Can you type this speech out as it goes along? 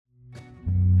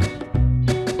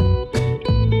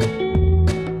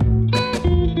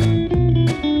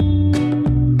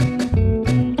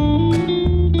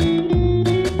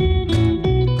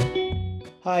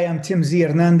Tim Z.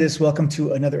 Hernandez. Welcome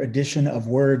to another edition of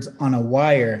Words on a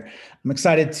Wire. I'm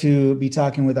excited to be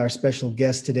talking with our special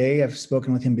guest today. I've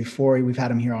spoken with him before. We've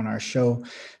had him here on our show.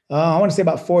 I want to say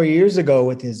about 4 years ago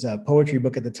with his poetry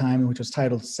book at the time, which was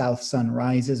titled South Sun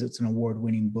Rises. It's an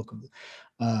award-winning book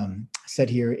set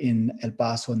here in El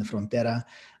Paso in the Frontera.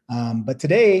 But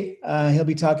today, he'll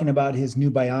be talking about his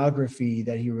new biography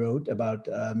that he wrote about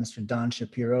Mr. Don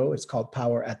Shapiro. It's called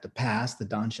Power at the Pass, the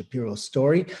Don Shapiro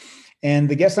story. And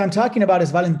the guest I'm talking about is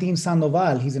Valentin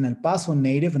Sandoval. He's an El Paso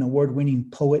native, an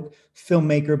award-winning poet,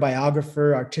 filmmaker,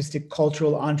 biographer, artistic,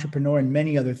 cultural entrepreneur, and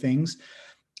many other things.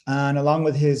 And along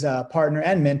with his partner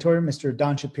and mentor, Mr.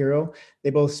 Don Shapiro, they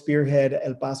both spearhead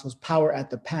El Paso's Power at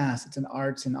the Pass. It's an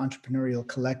arts and entrepreneurial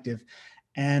collective.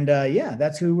 And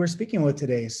that's who we're speaking with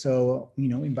today. So,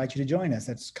 we invite you to join us.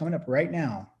 That's coming up right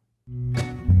now.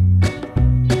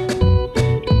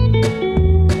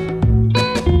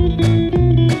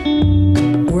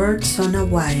 Words on a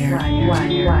Wire.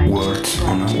 Words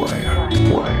on a Wire.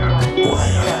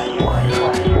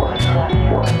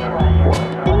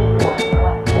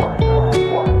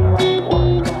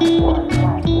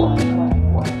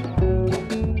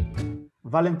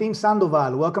 Valentin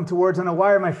Sandoval, welcome to Words on a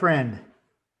Wire, my friend.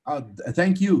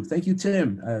 Thank you,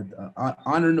 Tim.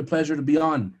 Honor and a pleasure to be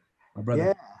on, my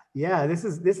brother. Yeah. This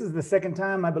is the second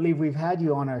time I believe we've had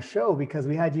you on our show, because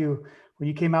we had you when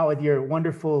you came out with your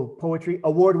wonderful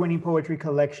award-winning poetry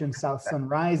collection, South Sun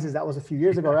Rises. That was a few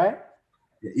years ago, right?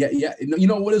 Yeah. You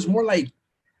know what? It's more like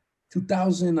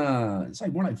 2000. It's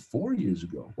like more like 4 years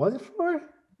ago. Was it 4?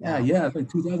 Yeah. It's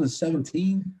like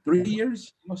 2017. 3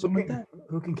 years, something like that.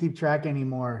 Who can keep track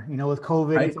anymore? With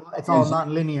COVID, right? It's all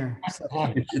non-linear. So.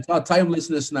 It's all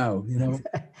timelessness now.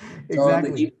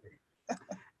 Exactly.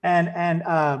 And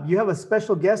you have a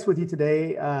special guest with you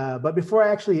today. But before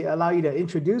I actually allow you to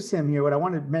introduce him here, what I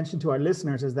want to mention to our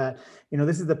listeners is that,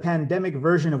 this is the pandemic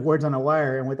version of Words on a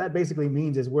Wire. And what that basically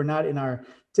means is we're in our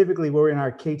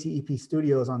KTEP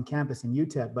studios on campus in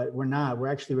UTEP, but we're not. We're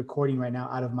actually recording right now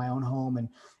out of my own home,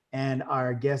 and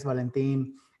our guest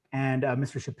Valentin and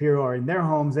Mr. Shapiro are in their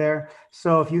homes there.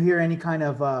 So if you hear any kind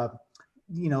of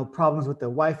problems with the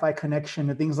Wi-Fi connection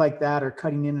and things like that, or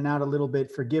cutting in and out a little bit,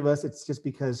 forgive us. It's just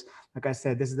because, like I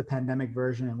said, this is the pandemic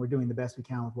version, and we're doing the best we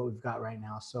can with what we've got right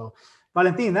now. So,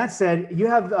 Valentin, that said, you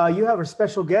have a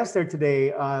special guest there today,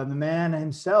 the man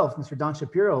himself, Mr. Don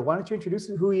Shapiro. Why don't you introduce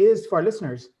who he is to our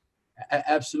listeners?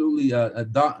 Absolutely,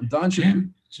 Don Shapiro.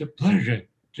 It's a pleasure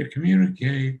to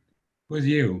communicate with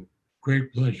you.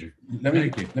 Great pleasure.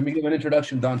 Thank you. Let me give an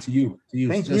introduction, Don, to you.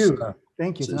 Thank you.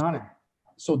 Thank you. It's an honor.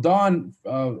 So Don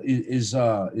is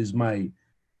my,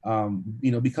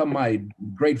 become my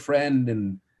great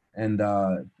friend and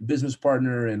business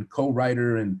partner and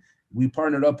co-writer, and we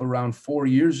partnered up around 4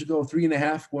 years ago,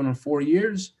 3.5 going on 4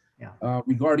 years. Yeah.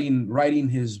 Regarding writing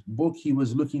his book. He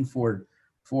was looking for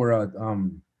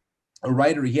a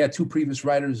writer. He had 2 previous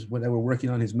writers that were working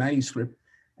on his manuscript,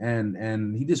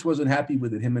 and he just wasn't happy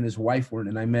with it. Him and his wife weren't.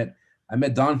 And I met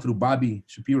Don through Bobby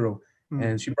Shapiro.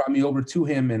 And she brought me over to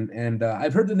him, and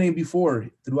I've heard the name before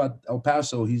throughout El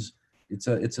Paso. It's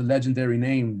a legendary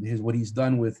name. What he's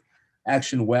done with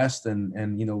Action West and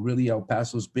really El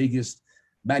Paso's biggest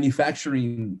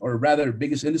manufacturing, or rather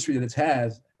biggest industry that it's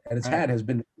had has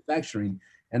been manufacturing.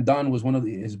 And Don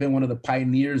has been one of the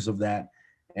pioneers of that.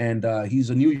 And he's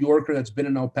a New Yorker that's been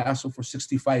in El Paso for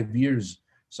 65 years.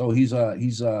 So he's a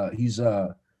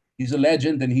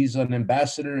legend, and he's an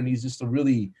ambassador, and he's just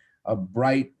a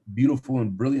bright, beautiful,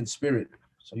 and brilliant spirit.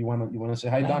 So you want to say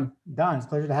hi, Don? Don, it's a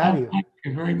pleasure to have you. Thank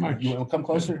you very much. You want to come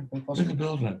closer? With the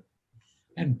build-up.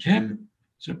 And Tim,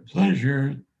 it's a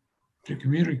pleasure to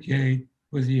communicate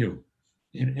with you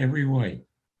in every way.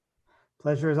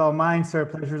 Pleasure is all mine, sir.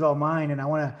 Pleasure is all mine. And I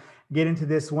want to get into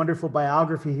this wonderful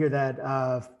biography here that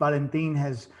Valentin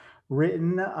has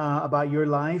written about your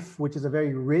life, which is a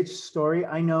very rich story.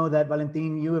 I know that,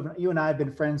 Valentin, you and I have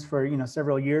been friends for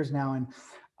several years now, and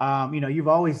you've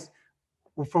always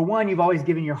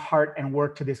given your heart and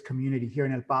work to this community here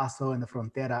in El Paso and the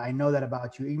Frontera. I know that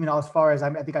about you, even as far as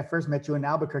I think I first met you in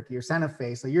Albuquerque or Santa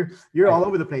Fe. So you're all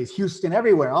over the place, Houston,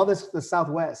 everywhere, all this, the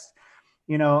Southwest,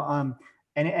 and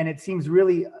it seems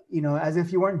really, as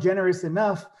if you weren't generous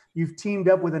enough, you've teamed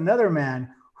up with another man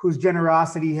whose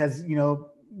generosity has,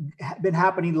 been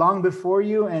happening long before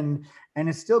you, and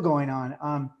it's still going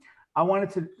on. I wanted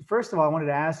to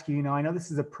ask you, I know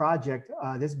this is a project,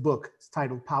 this book is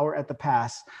titled Power at the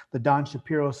Pass, the Don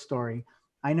Shapiro story.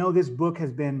 I know this book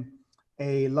has been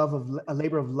a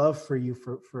labor of love for you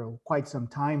for quite some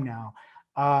time now.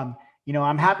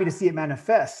 I'm happy to see it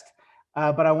manifest,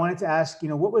 but I wanted to ask,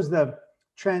 what was the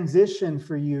transition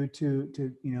for you to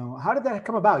how did that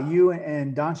come about? You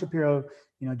and Don Shapiro,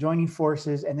 joining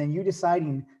forces, and then you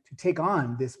deciding to take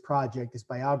on this project, this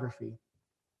biography.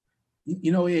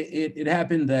 It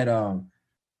happened that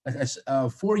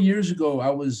 4 years ago I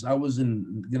was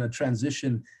gonna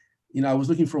transition. I was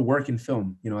looking for work in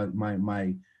film.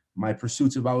 My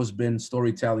pursuits have always been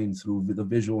storytelling through the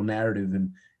visual narrative,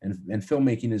 and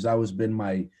filmmaking has always been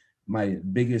my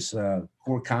biggest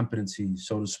core competency,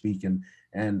 so to speak.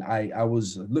 And I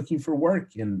was looking for work,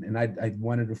 and I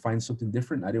wanted to find something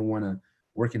different. I didn't want to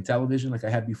work in television like I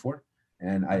had before,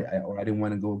 and I didn't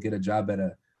want to go get a job at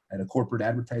a corporate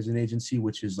advertising agency,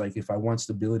 which is like, if I want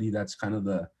stability, that's kind of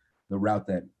the route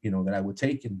that that I would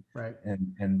take,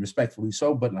 and respectfully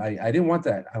so. But I didn't want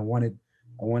that. I wanted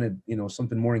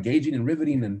something more engaging and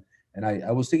riveting, and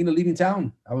I was thinking of leaving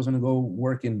town. I was going to go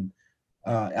work in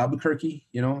Albuquerque.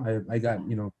 I got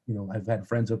I've had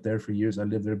friends up there for years. I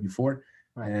lived there before,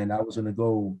 and I was going to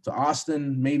go to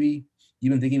Austin, maybe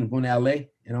even thinking of going to LA.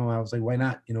 I was like, why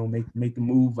not? Make the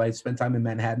move. I spent time in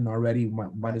Manhattan already.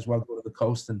 Might as well go to the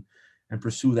coast and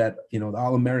pursue that the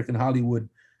all American Hollywood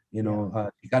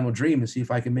Chicano dream, and see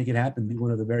if I can make it happen. Be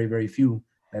one of the very, very few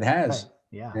that has.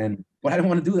 But I didn't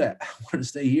want to do that. I wanted to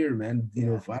stay here, man.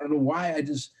 If I don't know why,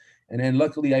 and then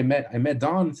luckily I met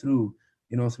Don through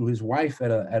his wife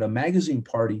at a magazine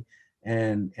party,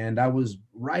 and I was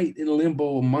right in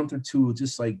limbo a month or two,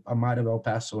 just like I'm out of El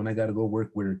Paso, and I got to go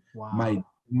work where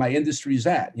my industry is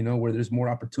at, where there's more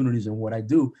opportunities in what I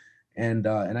do. And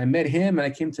I met him, and I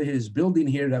came to his building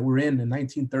here that we're in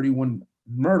 1931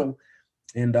 Myrtle.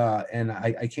 And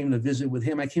I came to visit with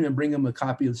him. I came and bring him a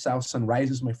copy of South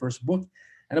Sunrises, my first book,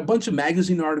 and a bunch of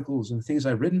magazine articles and things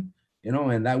I've written,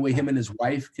 and that way him and his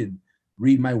wife could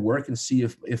read my work and see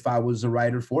if I was a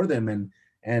writer for them.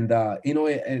 And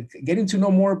getting to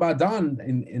know more about Don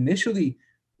initially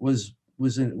was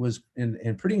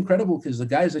pretty incredible, because the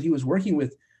guys that he was working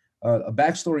with, a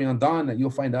backstory on Don that you'll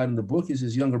find out in the book, is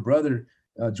his younger brother,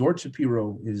 George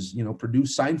Shapiro, is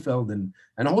produced Seinfeld and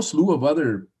a whole slew of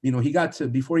other,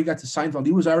 before he got to Seinfeld,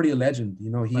 he was already a legend.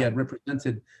 He had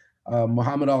represented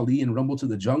Muhammad Ali in Rumble to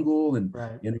the Jungle, and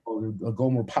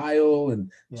Gomer Pyle,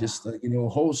 and just a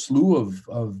whole slew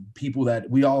of people that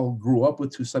we all grew up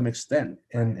with to some extent.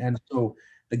 And so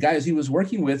the guys he was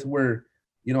working with were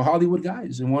Hollywood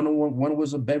guys, and one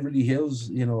was a Beverly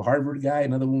Hills Harvard guy,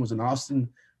 another one was an Austin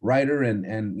writer, and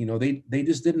they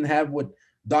just didn't have what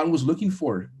Don was looking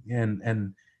for,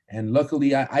 and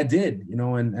luckily I did,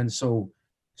 and so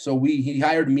he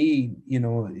hired me,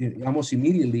 almost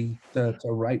immediately to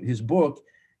write his book,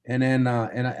 and then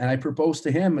I proposed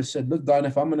to him. I said, look, Don,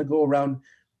 if I'm going to go around,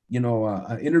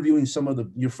 interviewing some of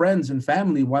your friends and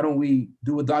family, why don't we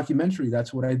do a documentary?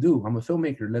 That's what I do. I'm a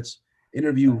filmmaker. Let's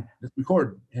interview, let's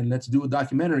record, and let's do a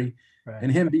documentary.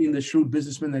 And him being the shrewd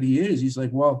businessman that he is, he's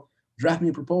like, well, draft me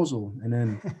a proposal. And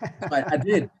then I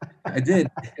did.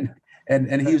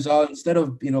 And he was all, instead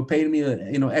of, paying me,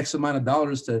 X amount of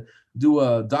dollars to do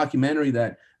a documentary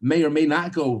that may or may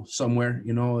not go somewhere,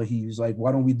 he's like,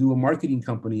 why don't we do a marketing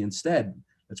company instead?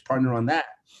 Let's partner on that.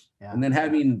 And then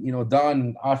having,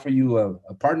 Don offer you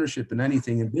a partnership in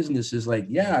anything in business is like,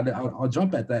 I'll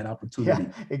jump at that opportunity.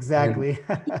 Yeah, exactly.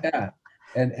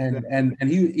 And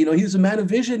he, he's a man of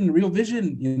vision, real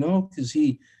vision, because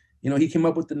he came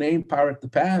up with the name Power at the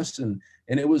Pass, and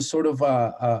it was sort of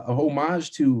a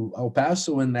homage to El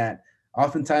Paso, in that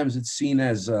oftentimes it's seen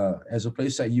as a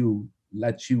place that you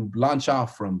launch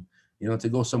off from, to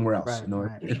go somewhere else.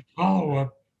 A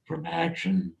follow-up from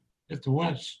Action at the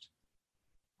West,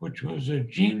 which was a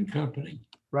jean company,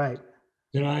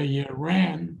 that I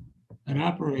ran and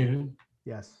operated.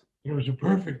 Yes, it was a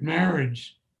perfect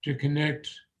marriage to connect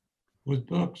with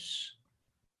books,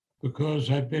 because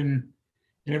I've been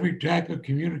in every type of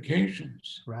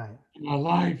communications in my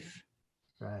life,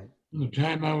 from the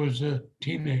time I was a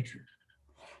teenager.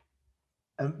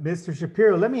 Mr.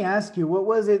 Shapiro, let me ask you, what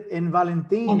was it in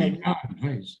Valentin? Don,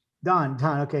 please. Don,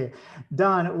 okay.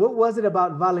 Don, what was it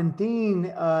about Valentin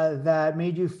that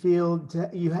made you feel,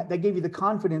 that gave you the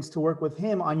confidence to work with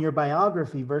him on your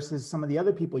biography versus some of the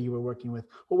other people you were working with?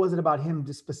 What was it about him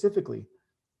just specifically?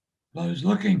 Well, I was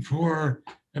looking for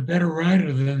a better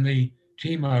writer than the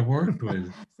team I worked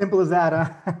with. Simple as that,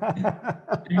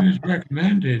 huh? He was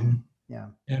recommended,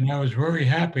 and I was very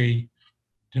happy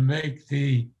to make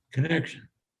the connection.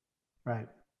 Right.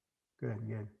 Good.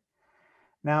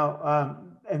 Now,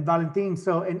 and Valentin,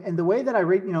 so and the way that I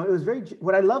read, it was very,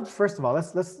 what I loved, first of all,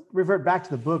 let's revert back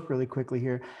to the book really quickly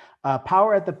here.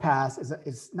 Power at the Pass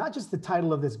is not just the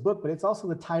title of this book, but it's also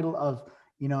the title of,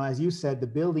 as you said, the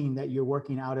building that you're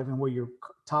working out of and where you're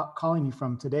calling you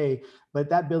from today. But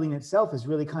that building itself is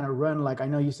really kind of run like, I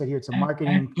know you said here, it's a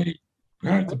marketing. Actually,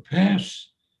 Power at the Pass,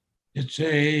 it's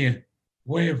a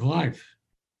way of life.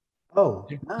 Oh,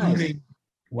 nice.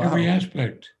 Wow. Every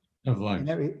aspect of life.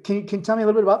 Can you tell me a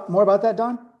little bit more about that,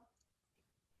 Don?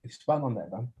 Expand on that,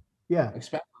 Don. Yeah.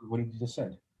 Expand on what you just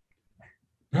said.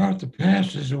 Power at the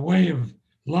Pass is a way of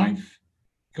life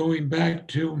going back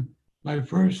to my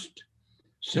first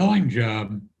selling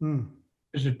job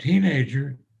as a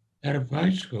teenager out of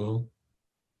high school.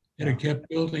 And it kept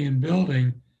building and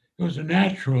building. It was a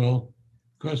natural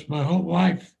because my whole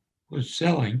life was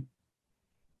selling.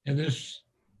 And this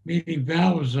meeting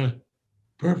Val was a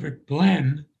perfect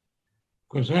blend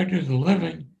because I did the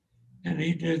living and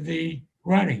he did the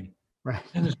writing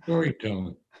and the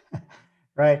storytelling.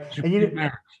 Right.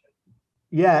 And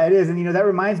yeah, it is. And, that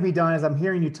reminds me, Don, as I'm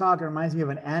hearing you talk, it reminds me of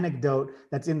an anecdote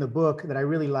that's in the book that I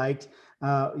really liked.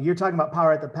 You're talking about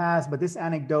power at the pass, but this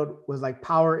anecdote was like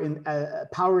power in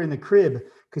the crib,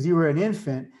 because you were an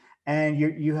infant and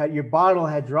your bottle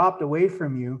had dropped away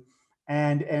from you.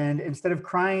 And instead of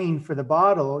crying for the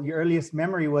bottle, your earliest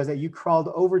memory was that you crawled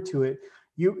over to it.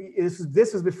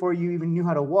 This was before you even knew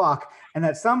how to walk, and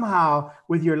that somehow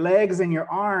with your legs and your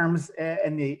arms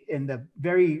and the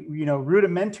very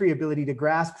rudimentary ability to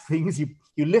grasp things, you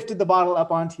lifted the bottle up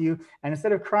onto you, and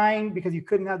instead of crying because you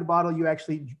couldn't have the bottle, you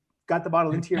actually got the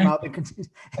bottle into your mouth and continued.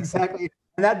 Exactly,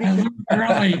 and that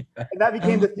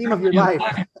became the theme of your life.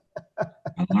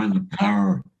 I learned the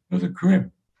power of the crib.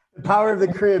 The power of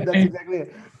the crib. That's exactly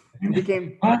it. It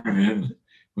became part of it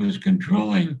was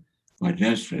controlling my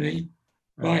destiny.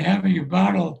 By having a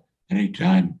bottle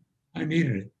anytime I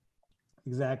needed it.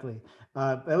 Exactly.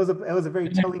 It was a very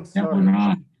telling story. That went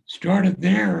on, started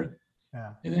there,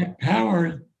 and that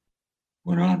power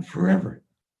went on forever.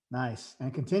 Nice,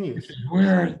 and continues. Which is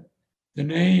where the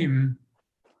name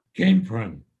came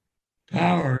from,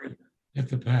 Power at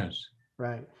the Pass.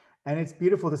 Right. And it's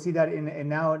beautiful to see that in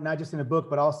now, not just in a book,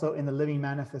 but also in the living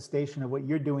manifestation of what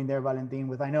you're doing there, Valentin,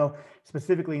 with, I know,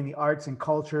 specifically in the arts and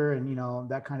culture and,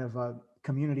 that kind of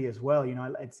community as well.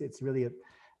 It's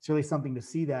really something to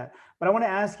see that. But I want to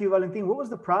ask you, Valentin, what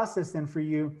was the process then for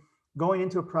you going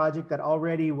into a project that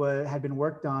already had been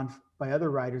worked on by other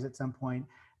writers at some point,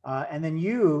 and then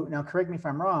you, now correct me if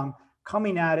I'm wrong,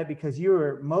 coming at it because you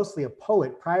were mostly a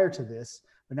poet prior to this,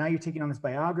 but now you're taking on this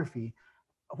biography.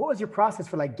 What was your process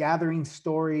for gathering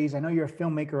stories? I know you're a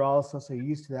filmmaker also, so you're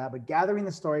used to that, but gathering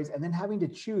the stories and then having to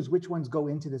choose which ones go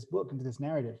into this book, into this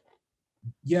narrative.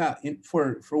 Yeah,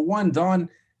 for one, Don,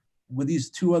 with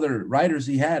these two other writers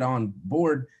he had on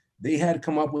board, they had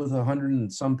come up with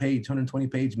 120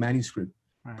 page manuscript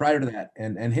prior to that.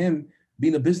 And him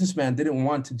being a businessman didn't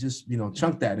want to just,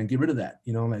 chunk that and get rid of that,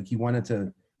 he wanted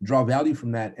to draw value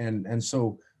from that. And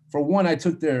so for one, I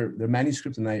took their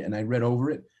manuscript and I read over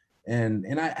it. And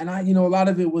I a lot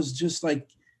of it was just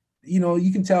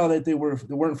you can tell that they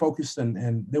weren't focused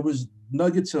and there was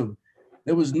nuggets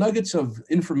of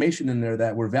information in there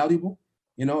that were valuable,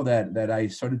 that I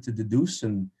started to deduce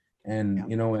and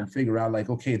figure out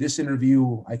okay, this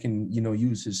interview, I can,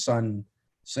 use his son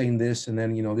saying this, and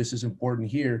then, this is important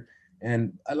here.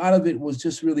 And a lot of it was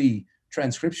just really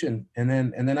transcription. And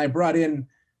then I brought in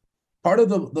part of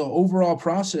the overall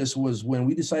process was when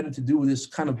we decided to do this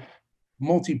kind of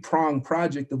multi-pronged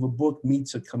project of a book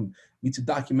meets a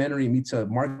documentary, meets a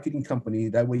marketing company.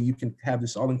 That way you can have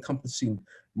this all-encompassing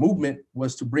movement,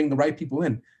 was to bring the right people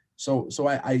in. So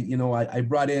I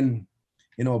brought in,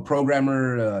 a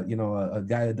programmer, a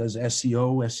guy that does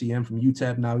SEO, SEM from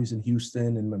UTEP. Now he's in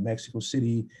Houston and Mexico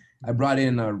City. I brought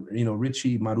in,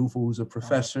 Richie Marufo, who's a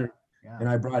professor. Yeah. And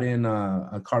I brought in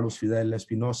Carlos Fidel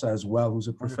Espinosa as well, who's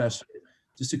a professor,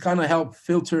 just to kind of help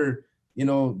filter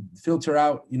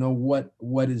out,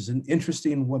 what is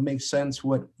interesting, what makes sense,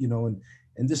 what,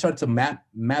 and just start to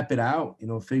map it out,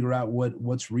 figure out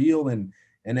what's real.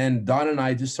 And then Don and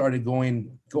I just started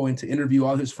going to interview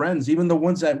all his friends, even the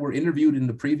ones that were interviewed in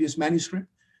the previous manuscript.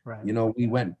 Right. We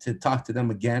went to talk to them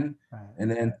again, right.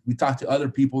 And then we talked to other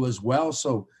people as well.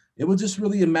 So it was just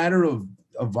really a matter of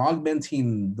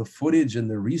augmenting the footage and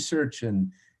the research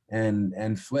and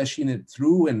fleshing it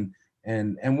through.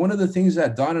 And one of the things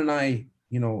that Don and I,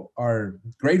 are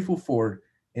grateful for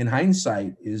in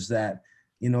hindsight is that,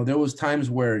 there was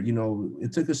times where,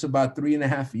 it took us about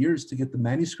 3.5 years to get the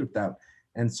manuscript out.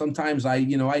 And sometimes I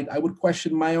would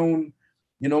question my own,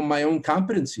 my own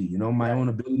competency, my own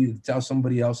ability to tell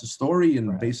somebody else's story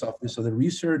and based off this other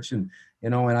research. And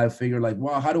I figured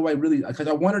wow, how do I really, because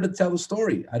I wanted to tell the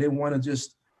story. I didn't want to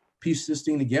just piece this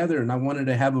thing together. And I wanted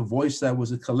to have a voice that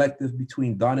was a collective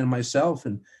between Don and myself.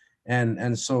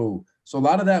 And so a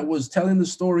lot of that was telling the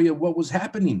story of what was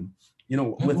happening, you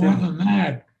know, But with more him. than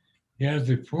that, he has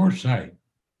the foresight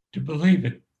to believe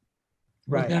it.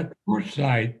 Right. With that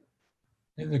foresight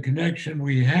and the connection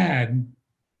we had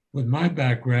with my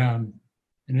background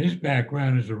and his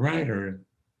background as a writer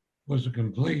was a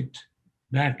complete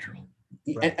natural.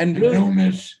 Right. And really, No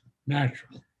miss,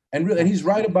 natural. and he's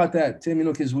right about that, Tim, you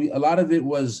know, because a lot of it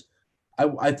was,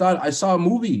 I thought I saw a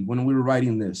movie when we were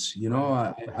writing this, you know,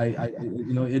 I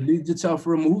you know, it leads itself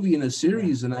for a movie and a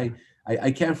series, and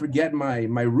I can't forget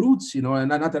my roots, you know, and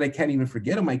not that I can't even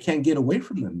forget them, I can't get away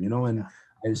from them, you know, and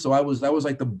so that was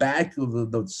like the back of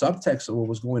the subtext of what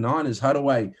was going on, is how do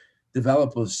I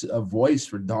develop a voice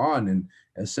for Don, and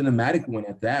a cinematic one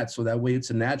at that, so that way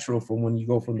it's a natural from when you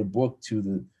go from the book to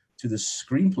the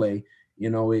screenplay,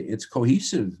 you know, it's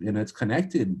cohesive and it's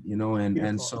connected, you know,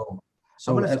 and so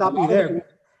I'm going to stop you there.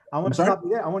 I want to stop you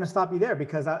there. I want to stop you there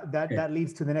because that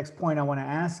leads to the next point I want to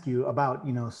ask you about,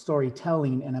 you know,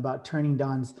 storytelling and about turning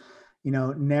Don's, you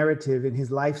know, narrative and his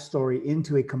life story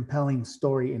into a compelling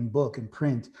story in book and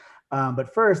print.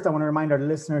 But first, I want to remind our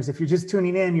listeners, if you're just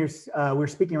tuning in, we're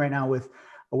speaking right now with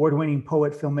award-winning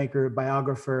poet, filmmaker,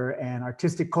 biographer, and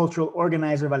artistic cultural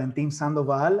organizer Valentin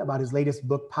Sandoval about his latest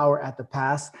book, Power at the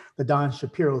Pass, the Don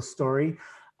Shapiro story.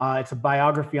 It's a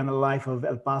biography on the life of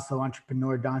El Paso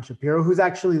entrepreneur Don Shapiro, who's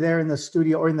actually there in the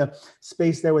studio or in the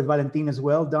space there with Valentin as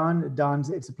well. Don,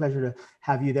 it's a pleasure to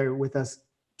have you there with us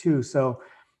too. So,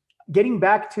 getting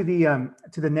back to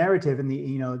the narrative and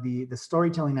the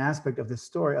storytelling aspect of this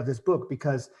story, of this book,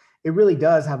 because it really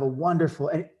does have a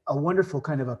wonderful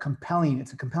kind of a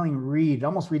compelling read. It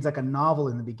almost reads like a novel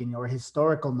in the beginning, or a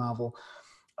historical novel.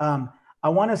 I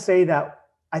want to say that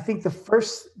I think the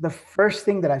first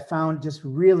thing that I found just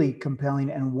really compelling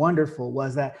and wonderful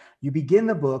was that you begin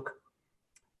the book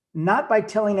not by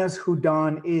telling us who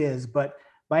Don is, but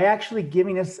by actually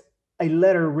giving us a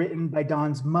letter written by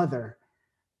Don's mother,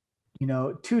 you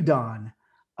know, to Don.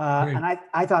 And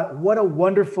I thought, what a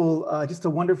wonderful, just a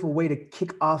wonderful way to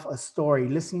kick off a story,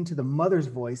 listening to the mother's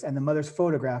voice and the mother's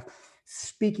photograph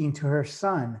speaking to her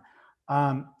son.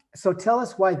 So tell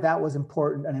us why that was an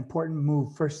important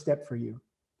move, first step for you.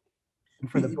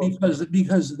 For the book.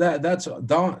 Because that's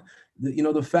Don, you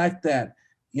know, the fact that,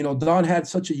 you know, Don had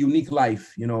such a unique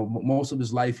life, you know, most of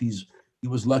his life, he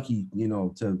was lucky,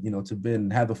 to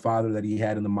have the father that he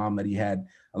had and the mom that he had.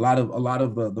 A lot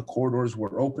of the corridors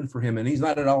were open for him, and he's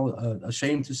not at all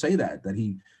ashamed to say that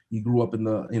he grew up in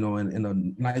the, you know, in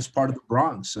a nice part of the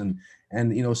Bronx, and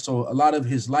you know, so a lot of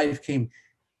his life came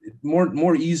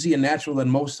more easy and natural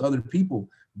than most other people.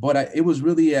 But it was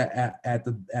really at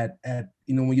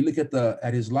you know, when you look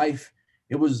at his life,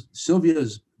 it was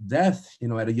Sylvia's death, you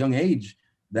know, at a young age,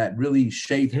 that really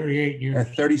shaped 38 years.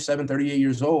 At 37, 38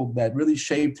 years old, that really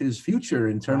shaped his future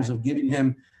in terms of giving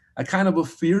him a kind of a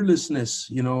fearlessness,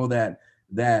 you know, that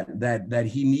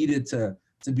he needed to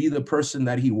be the person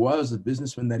that he was, the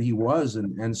businessman that he was.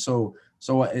 And so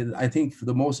I think for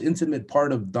the most intimate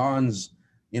part of Don's,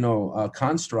 you know,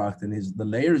 construct and the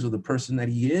layers of the person that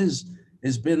he is,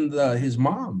 has been his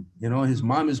mom. You know, his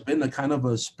mom has been a kind of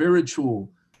a spiritual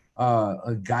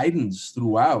a guidance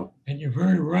throughout. And you're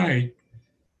very right,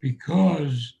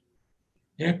 because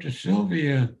after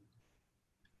Sylvia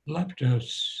left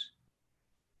us,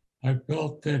 I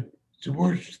felt that it's the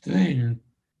worst thing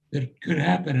that could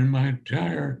happen in my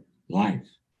entire life.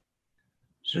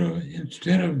 So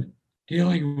instead of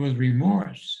dealing with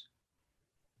remorse,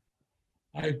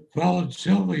 I followed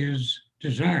Sylvia's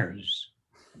desires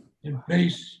and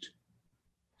faced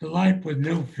the life with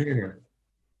no fear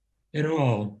at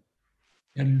all,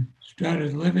 and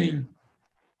started living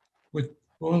with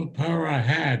all the power I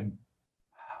had.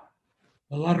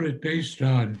 A lot of it based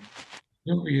on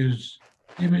Sylvia's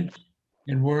image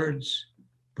and words,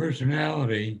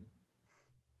 personality,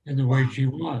 and the way she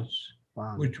was,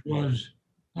 which was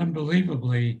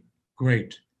unbelievably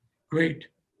great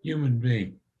human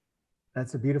being.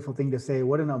 That's a beautiful thing to say.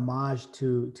 What an homage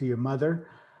to your mother,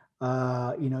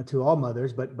 you know, to all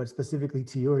mothers, but specifically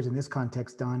to yours in this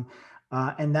context, Don.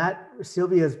 And that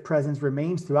Sylvia's presence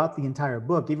remains throughout the entire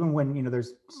book, even when, you know,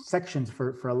 there's sections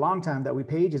for a long time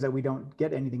pages that we don't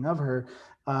get anything of her.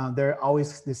 There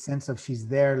always this sense of she's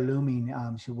there looming.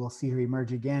 We'll see her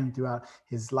emerge again throughout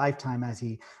his lifetime as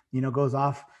he, you know, goes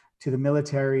off to the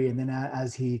military, and then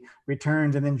as he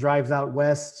returns and then drives out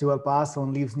west to El Paso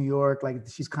and leaves New York. Like,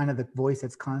 she's kind of the voice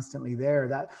that's constantly there.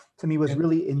 That to me was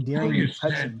really endearing and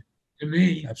touching. To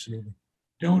me, absolutely,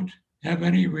 don't have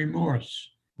any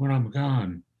remorse when I'm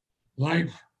gone.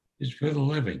 Life is for the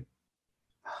living,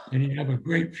 and you have a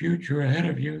great future ahead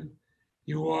of you.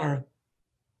 You are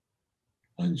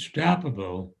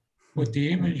unstoppable with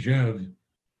the image of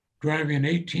driving an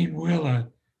 18-wheeler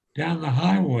down the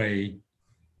highway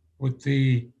with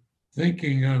the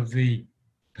thinking of the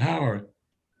power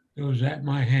that was at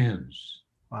my hands.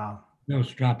 Wow. No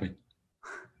stopping.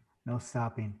 No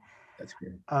stopping. That's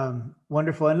great.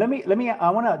 Wonderful. And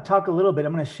I want to talk a little bit.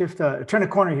 I'm going to turn a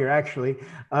corner here, actually.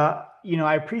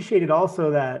 I appreciated also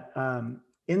that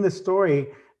in the story,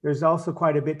 there's also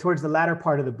quite a bit towards the latter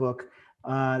part of the book.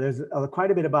 There's quite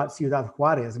a bit about Ciudad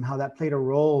Juarez and how that played a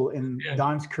role in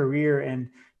Don's career and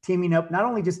not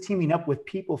only just teaming up with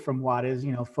people from Juarez,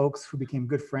 folks who became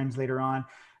good friends later on,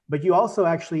 but you also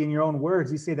actually, in your own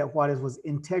words, you say that Juarez was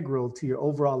integral to your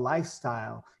overall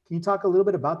lifestyle. Can you talk a little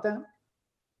bit about that?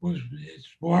 It's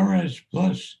Juarez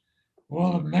plus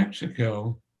all of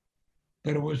Mexico,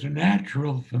 but it was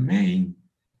natural for me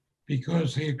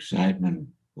because the excitement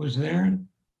was there,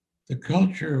 the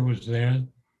culture was there,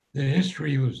 the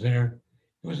history was there.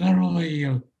 It was not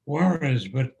only Juarez,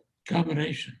 but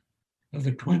combination of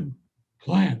the twin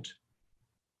plant.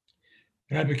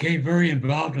 And I became very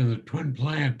involved in the twin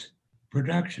plant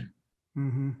production.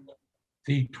 Mm-hmm.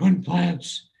 The twin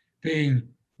plants being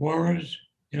Juarez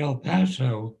and El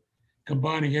Paso,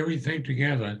 combining everything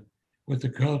together with the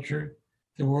culture,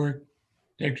 the work,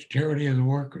 dexterity of the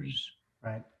workers.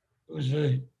 Right. It was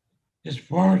as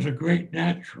far as a great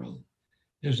natural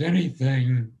as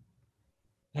anything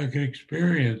I could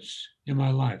experience in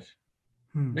my life.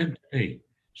 Meant to be.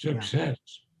 Success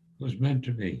was meant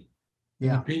to be.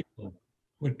 And the people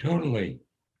were totally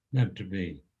meant to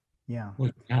be. Yeah.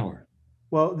 With power.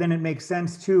 Well, then it makes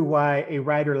sense too why a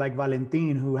writer like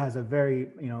Valentin, who has a very,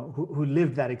 who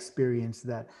lived that experience,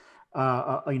 that,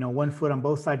 1 foot on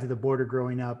both sides of the border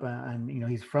growing up, and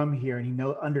he's from here, and he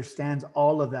understands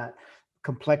all of that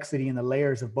complexity and the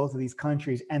layers of both of these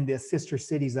countries and the sister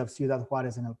cities of Ciudad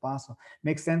Juarez and El Paso.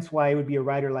 Makes sense why it would be a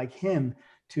writer like him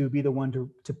to be the one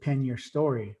to pen your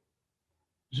story.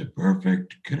 It's a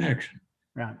perfect connection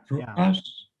for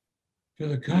us, for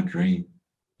the country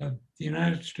of the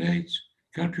United States,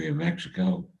 country of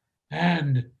Mexico,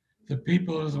 and the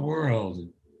people of the world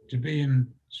to be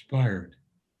inspired.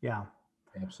 Yeah.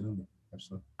 Absolutely.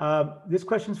 Absolutely. This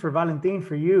question's for Valentin,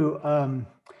 for you. On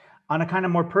a kind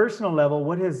of more personal level,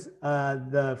 what has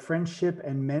the friendship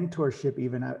and mentorship,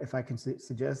 even if I can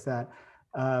suggest that,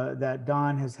 that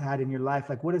Don has had in your life,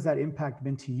 like what has that impact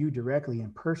been to you directly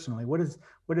and personally? What is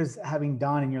having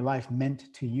Don in your life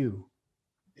meant to you?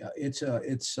 Yeah, it's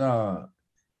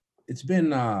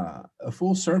been a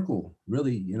full circle,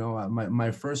 really.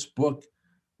 My first book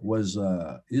is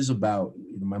about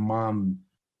my mom,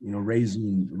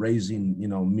 raising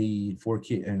me, 4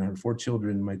 kids and her 4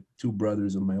 children, my 2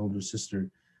 brothers and my older sister,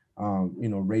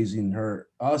 raising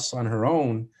us on her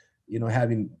own,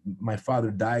 having my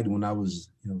father died when I was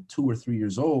 2 or 3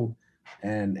 years old,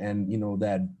 and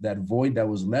that void that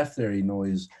was left there,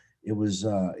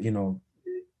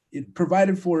 it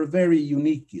provided for a very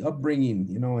unique upbringing,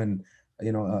 and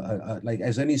like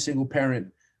as any single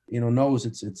parent knows,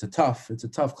 it's a tough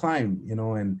climb,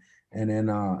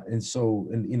 and so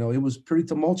it was pretty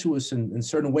tumultuous in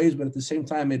certain ways, but at the same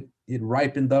time it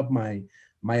ripened up my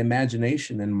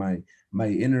imagination and my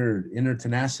inner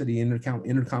tenacity,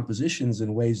 inner compositions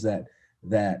in ways that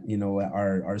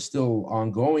are still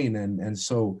ongoing, and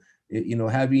so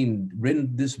having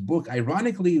written this book,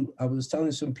 ironically, I was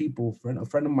telling some people, a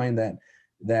friend of mine,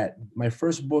 that my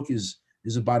first book is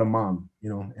about a mom,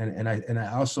 and I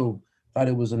also thought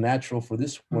it was a natural for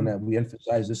this one that we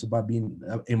emphasize this about being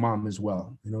a mom as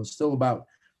well. It's still about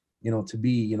to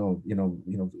be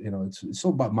it's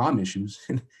still about mom issues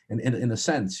in a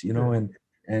sense,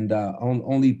 and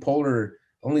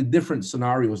only different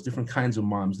scenarios, different kinds of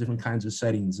moms, different kinds of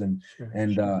settings, and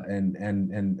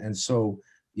so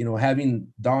having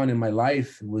Dawn in my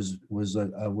life was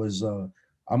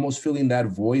almost filling that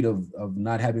void of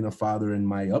not having a father in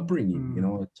my upbringing.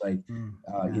 It's like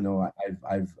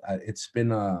it's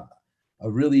been a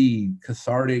really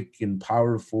cathartic and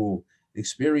powerful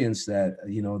experience that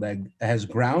that has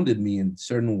grounded me in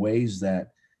certain ways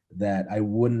that I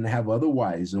wouldn't have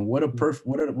otherwise. And what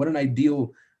an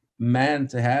ideal man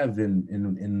to have in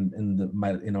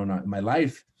my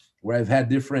life, where I've had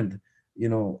different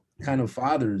kind of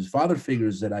father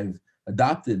figures that I've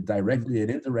adopted directly and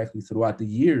indirectly throughout the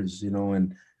years,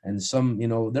 and some,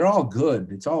 they're all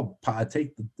good. It's all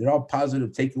they're all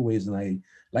positive takeaways, and I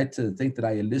like to think that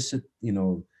I elicit,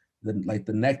 the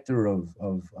nectar of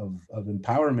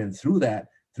empowerment through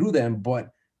them.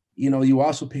 But you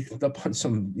also picked up on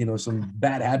some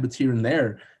bad habits here and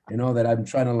there, that I'm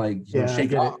trying to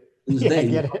shake off.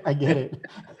 I get it.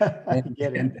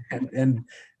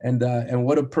 And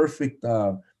what a perfect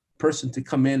person to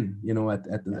come in, you know, at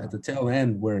the tail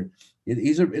end, where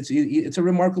it's a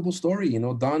remarkable story. You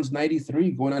know, Don's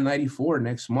 93, going on 94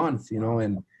 next month, you know,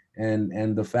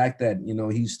 and the fact that, you know,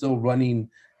 he's still running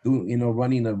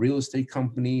a real estate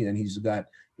company, and he's got,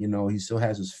 you know, he still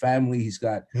has his family. He's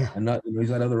got another, you know,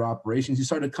 he's got other operations. He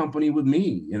started a company with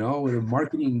me, you know, with a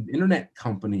marketing internet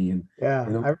company. And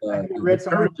you know,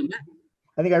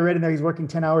 I think I read in there he's working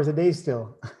 10 hours a day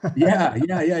still. yeah.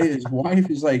 His wife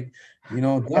is like, you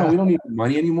know, no, we don't need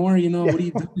money anymore. You know, what are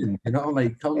you doing? You know,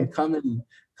 like come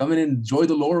and enjoy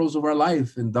the laurels of our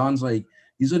life. And Don's like,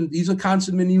 he's a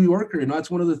consummate New Yorker. You know,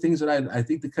 that's one of the things that I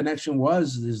think the connection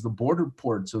is the border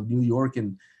ports of New York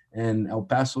and El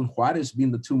Paso and Juarez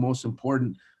being the two most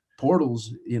important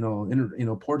portals, you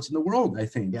know, ports in the world, I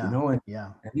think, you know, and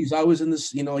he's always in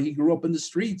this, you know, he grew up in the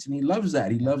streets and he loves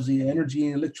that. He loves the energy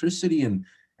and electricity, and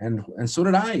so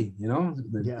did I, you know,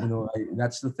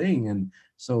 that's the thing. And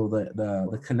so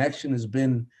the connection has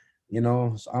been, you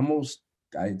know, almost,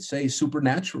 I'd say,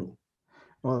 supernatural.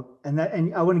 Well, and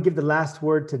I want to give the last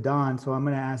word to Don, so I'm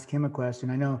going to ask him a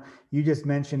question. I know you just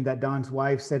mentioned that Don's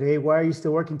wife said, "Hey, why are you still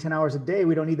working 10 hours a day?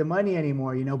 We don't need the money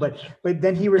anymore," you know, but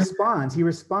then he responds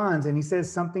and he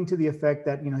says something to the effect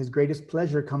that, you know, his greatest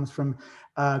pleasure comes from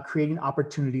creating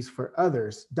opportunities for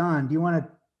others. Don, do you want to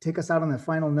take us out on the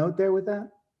final note there with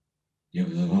that? Yeah,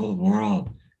 the whole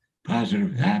world,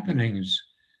 positive happenings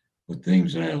with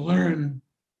things that I learned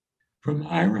from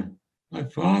Ira, my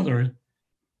father,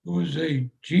 who was a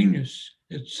genius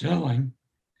at selling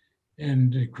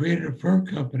and created a fur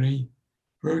company,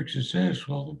 very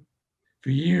successful for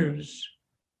years.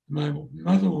 My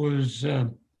mother was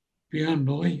beyond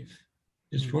belief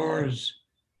as far as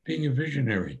being a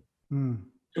visionary.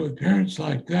 So with parents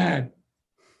like that,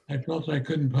 I felt I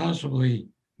couldn't possibly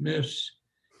miss.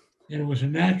 And it was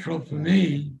natural for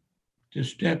me to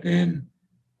step in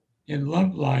and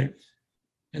love life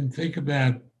and think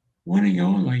about winning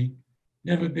only,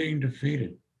 never being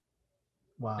defeated.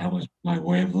 Wow. That was my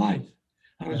way of life.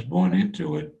 I was born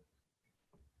into it,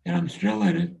 and I'm still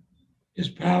in it, as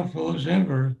powerful as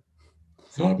ever,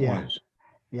 thought-wise.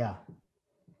 Yeah.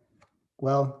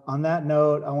 Well, on that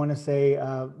note, I want to say,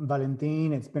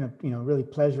 Valentin, it's been a really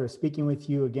pleasure speaking with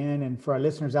you again. And for our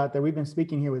listeners out there, we've been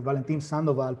speaking here with Valentin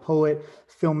Sandoval, poet,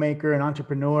 filmmaker, and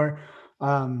entrepreneur.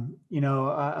 And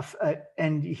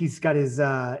he's got his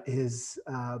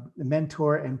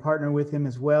mentor and partner with him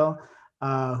as well,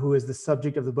 who is the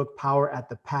subject of the book Power at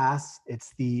the Pass.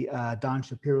 It's the Don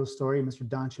Shapiro story. Mr.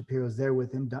 Don Shapiro is there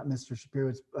with him. Mr.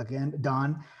 Shapiro, again,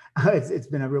 Don. It's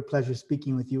been a real pleasure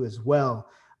speaking with you as well.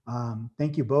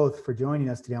 Thank you both for joining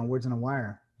us today on Words on a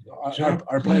Wire.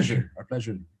 Our pleasure. Our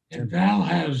pleasure. And Val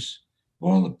has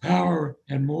all the power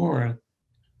and more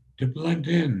to blend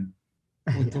in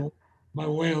with my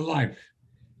way of life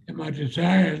and my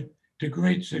desire to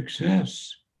great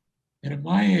success. And at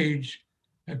my age,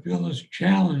 I feel as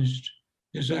challenged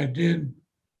as I did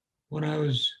when I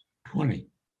was 20.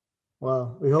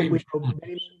 Well, we hope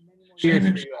same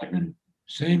excitement,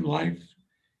 same life,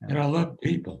 and I love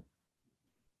people.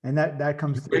 And that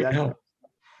comes through.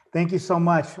 Thank you so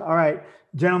much. All right,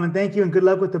 gentlemen, thank you and good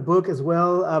luck with the book as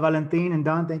well. Valentin and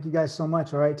Don, thank you guys so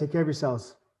much. All right, take care of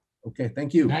yourselves. Okay,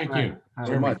 thank you. Thank you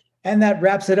so much. And that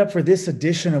wraps it up for this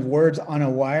edition of Words on a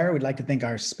Wire. We'd like to thank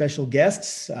our special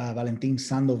guests, Valentin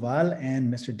Sandoval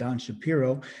and Mr. Don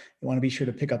Shapiro. You want to be sure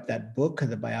to pick up that book,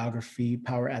 the biography,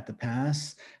 Power at the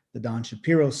Pass, the Don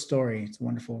Shapiro story. It's a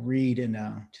wonderful read and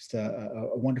just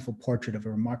a wonderful portrait of a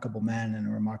remarkable man and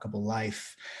a remarkable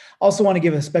life. Also want to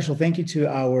give a special thank you to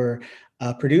our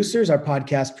producers, our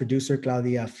podcast producer,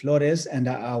 Claudia Flores, and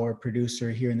our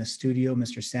producer here in the studio,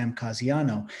 Mr. Sam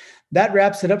Casiano. That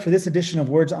wraps it up for this edition of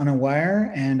Words on a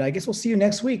Wire. And I guess we'll see you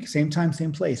next week. Same time,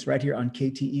 same place, right here on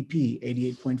KTEP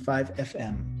 88.5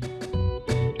 FM.